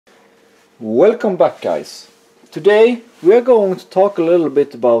Welcome back, guys. Today we are going to talk a little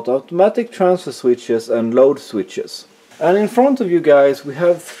bit about automatic transfer switches and load switches. And in front of you guys we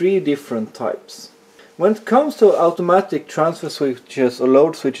have three different types. When it comes to automatic transfer switches or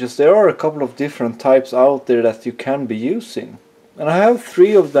load switches, there are a couple of different types out there that you can be using. And I have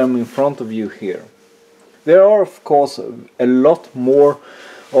three of them in front of you here. There are of course a lot more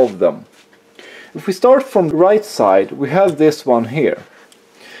of them. If we start from the right side, we have this one here.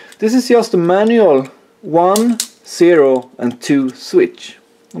 This is just a manual 1, 0 and 2 switch.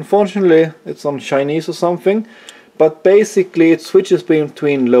 Unfortunately it's on Chinese or something, but basically it switches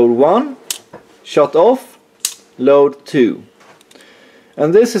between load 1, shut off, load 2.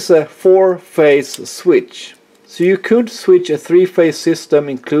 And this is a 4-phase switch. So you could switch a 3-phase system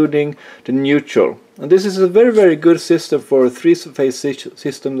including the neutral. And this is a very good system for a 3-phase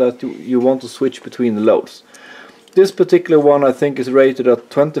system that you want to switch between the loads. This particular one I think is rated at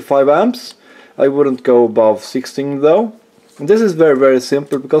 25 amps. I wouldn't go above 16 though. And this is very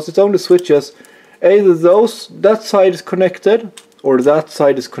simple because it only switches either that side is connected or that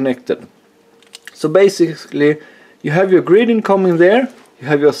side is connected. So basically you have your grid incoming there, you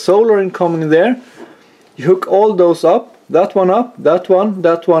have your solar incoming there, you hook all those up, that one, that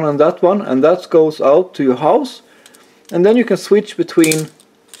one, and that one, and that goes out to your house. And then you can switch between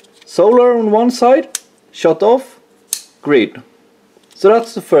solar on one side, shut off, grid. So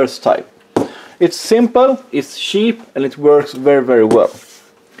that's the first type. It's simple, it's cheap, and it works very well.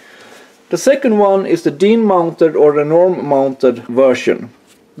 The second one is the DIN mounted or the norm mounted version.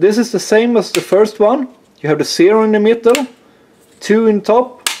 This is the same as the first one. You have the 0 in the middle, 2 in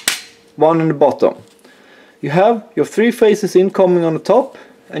top, 1 in the bottom. You have your 3 phases incoming on the top,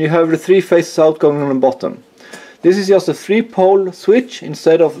 and you have the 3 phases outgoing on the bottom. This is just a 3-pole switch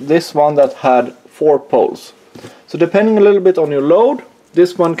instead of this one that had 4 poles. So depending a little bit on your load,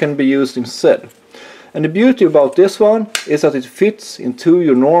 this one can be used instead. And the beauty about this one is that it fits into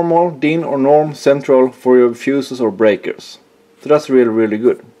your normal DIN or norm central for your fuses or breakers. So that's really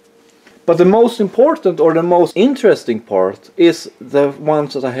good. But the most important or the most interesting part is the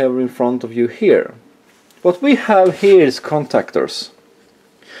ones that I have in front of you here. What we have here is contactors.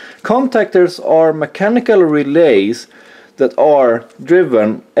 Contactors are mechanical relays that are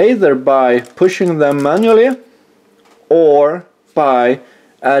driven either by pushing them manually or by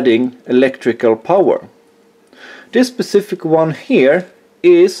adding electrical power. This specific one here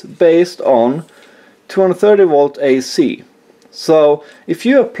is based on 230 volt AC. So if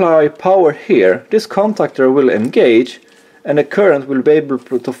you apply power here, this contactor will engage and the current will be able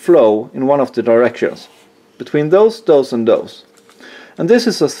to flow in one of the directions between those, and those. And this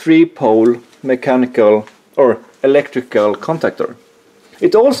is a 3-pole mechanical or electrical contactor.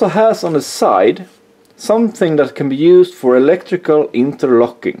 It also has on the side something that can be used for electrical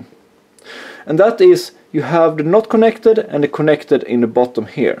interlocking. And that is, you have the not connected and the connected in the bottom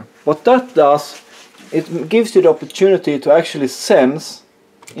here. What that does, it gives you the opportunity to actually sense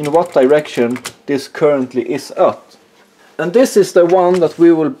in what direction this currently is at. And this is the one that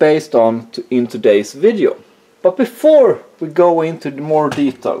we will base on in today's video. But before we go into the more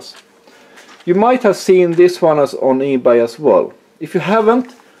details, you might have seen this one on eBay as well. If you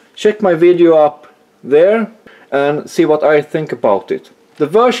haven't, check my video up there and see what I think about it. The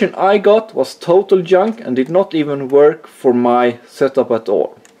version I got was total junk and did not even work for my setup at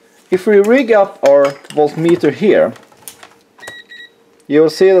all. If we rig up our voltmeter here, you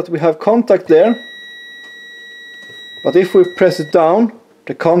will see that we have contact there, but if we press it down,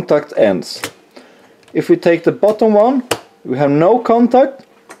 the contact ends. If we take the bottom one, we have no contact,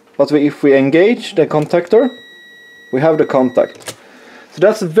 but if we engage the contactor, we have the contact. So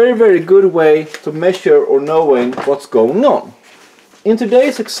that's a very good way to measure or knowing what's going on. In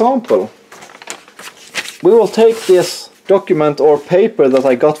today's example, we will take this document or paper that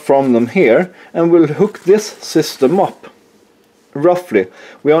I got from them here and we'll hook this system up. Roughly.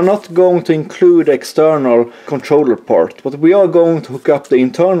 We are not going to include the external controller part, but we are going to hook up the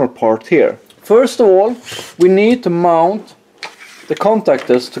internal part here. First of all, we need to mount the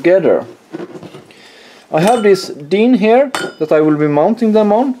contactors together. I have this DIN here that I will be mounting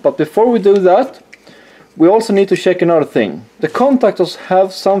them on, but before we do that, we also need to check another thing. The contactors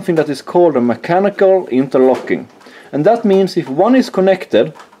have something that is called a mechanical interlocking. And that means if one is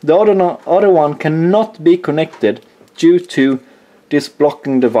connected, the other one cannot be connected due to this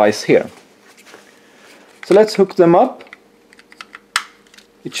blocking device here. So let's hook them up.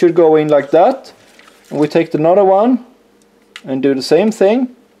 It should go in like that. And we take another one and do the same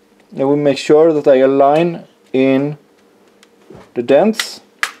thing. And we make sure that I align in the dents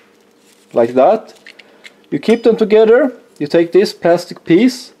like that. You keep them together. You take this plastic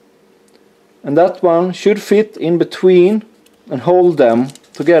piece and that one should fit in between and hold them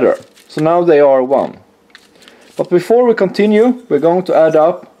together. So now they are one. But before we continue, we're going to add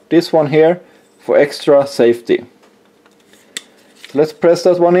up this one here for extra safety. So let's press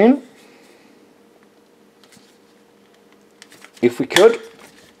that one in, if we could,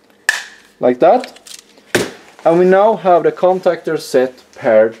 like that. And we now have the contactor set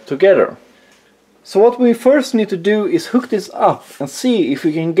paired together. So what we first need to do is hook this up and see if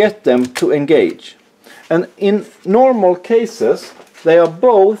we can get them to engage. And in normal cases, they are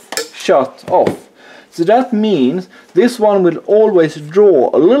both shut off. So that means this one will always draw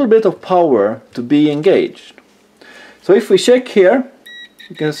a little bit of power to be engaged. So if we check here,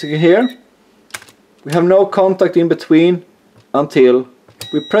 you can see here, we have no contact in between until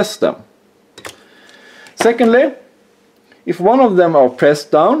we press them. Secondly, if one of them are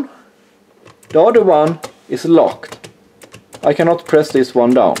pressed down, the other one is locked. I cannot press this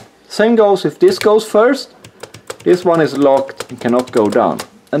one down. Same goes if this goes first, this one is locked and cannot go down.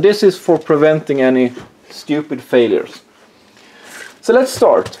 And this is for preventing any stupid failures. So let's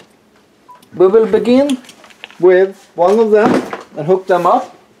start. We will begin with one of them and hook them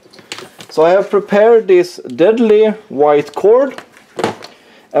up. So I have prepared this deadly white cord,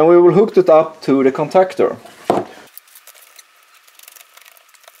 and we will hook it up to the contactor.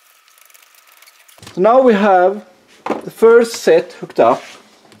 So now we have the first set hooked up,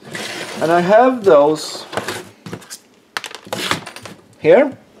 and I have those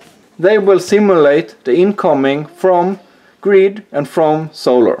here. They will simulate the incoming from grid and from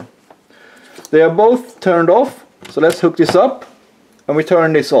solar. They are both turned off, so let's hook this up and we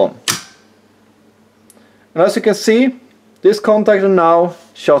turn this on. And as you can see, this contactor now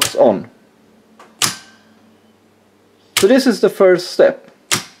shuts on. So this is the first step.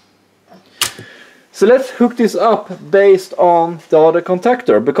 So let's hook this up based on the other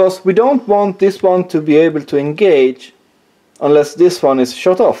contactor, because we don't want this one to be able to engage unless this one is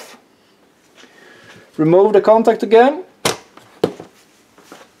shut off. Remove the contact again.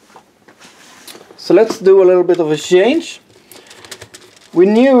 So let's do a little bit of a change. We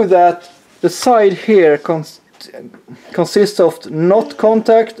knew that the side here consists of not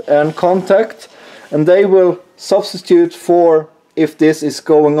contact and contact, and they will substitute for if this is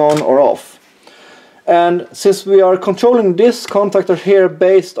going on or off. And since we are controlling this contactor here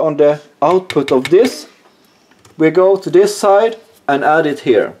based on the output of this, we go to this side and add it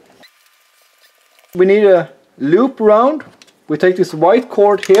here. We need a loop round. We take this white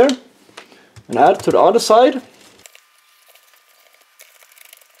cord here and add to the other side.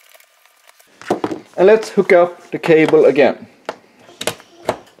 And let's hook up the cable again.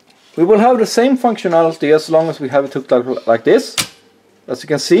 We will have the same functionality as long as we have it hooked up like this, as you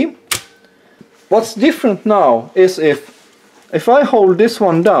can see. What's different now is if I hold this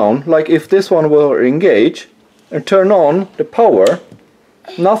one down, like if this one were engaged, and turn on the power,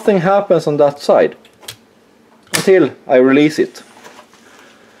 nothing happens on that side until I release it.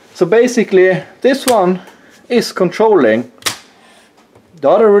 So basically this one is controlling the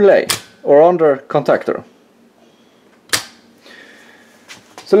other relay or other contactor.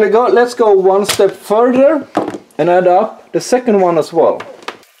 So let's go one step further and add up the second one as well.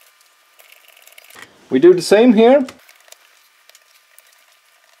 We do the same here.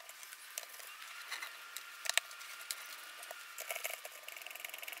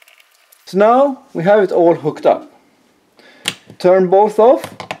 So now we have it all hooked up. Turn both off.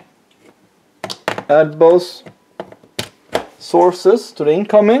 Add both sources to the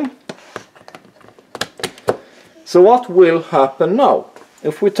incoming. So what will happen now?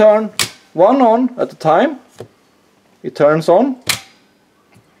 If we turn one on at a time, it turns on.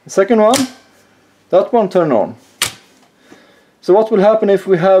 The second one, that one turn on. So what will happen if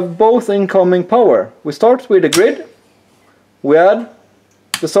we have both incoming power? We start with the grid, we add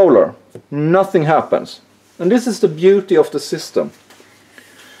the solar, nothing happens. And this is the beauty of the system.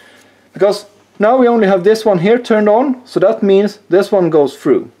 Because now we only have this one here turned on, so that means this one goes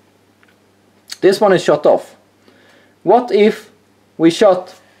through. This one is shut off. What if we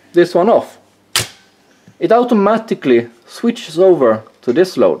shut this one off? It automatically switches over to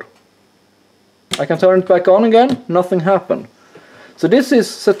this load. I can turn it back on again, nothing happened. So this is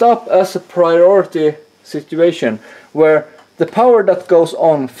set up as a priority situation where the power that goes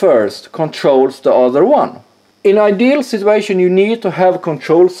on first controls the other one. In ideal situation you need to have a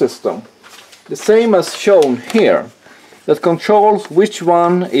control system, the same as shown here, that controls which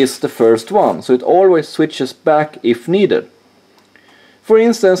one is the first one, so it always switches back if needed. For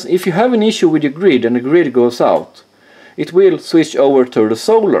instance, if you have an issue with your grid and the grid goes out, it will switch over to the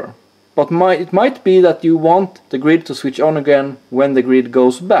solar. But it might be that you want the grid to switch on again when the grid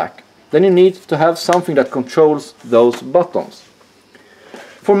goes back. then you need to have something that controls those buttons.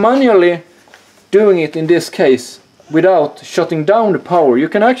 For manually doing it in this case without shutting down the power, you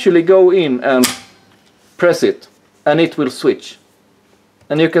can actually go in and press it and it will switch.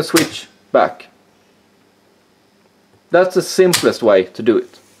 And you can switch back. That's the simplest way to do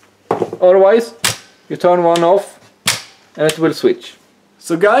it. Otherwise, you turn one off and it will switch.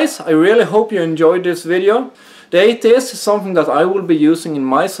 So guys, I really hope you enjoyed this video. The ATS is something that I will be using in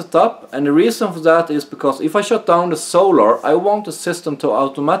my setup, and the reason for that is because if I shut down the solar, I want the system to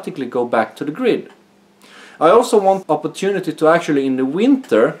automatically go back to the grid. I also want opportunity to actually in the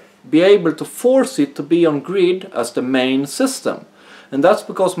winter be able to force it to be on grid as the main system. And that's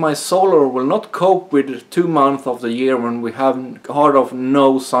because my solar will not cope with 2 months of the year when we have hard of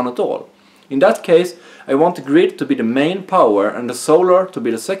no sun at all. In that case, I want the grid to be the main power and the solar to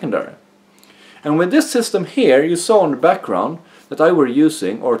be the secondary. And with this system here, you saw in the background that I were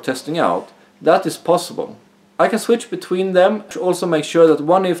using or testing out, that is possible. I can switch between them to also make sure that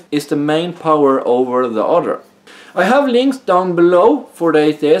one is the main power over the other. I have links down below for the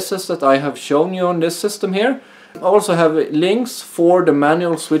ATSs that I have shown you on this system here. I also have links for the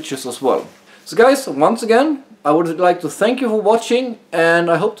manual switches as well. So guys, once again, I would like to thank you for watching,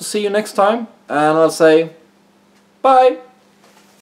 and I hope to see you next time, and I'll say bye!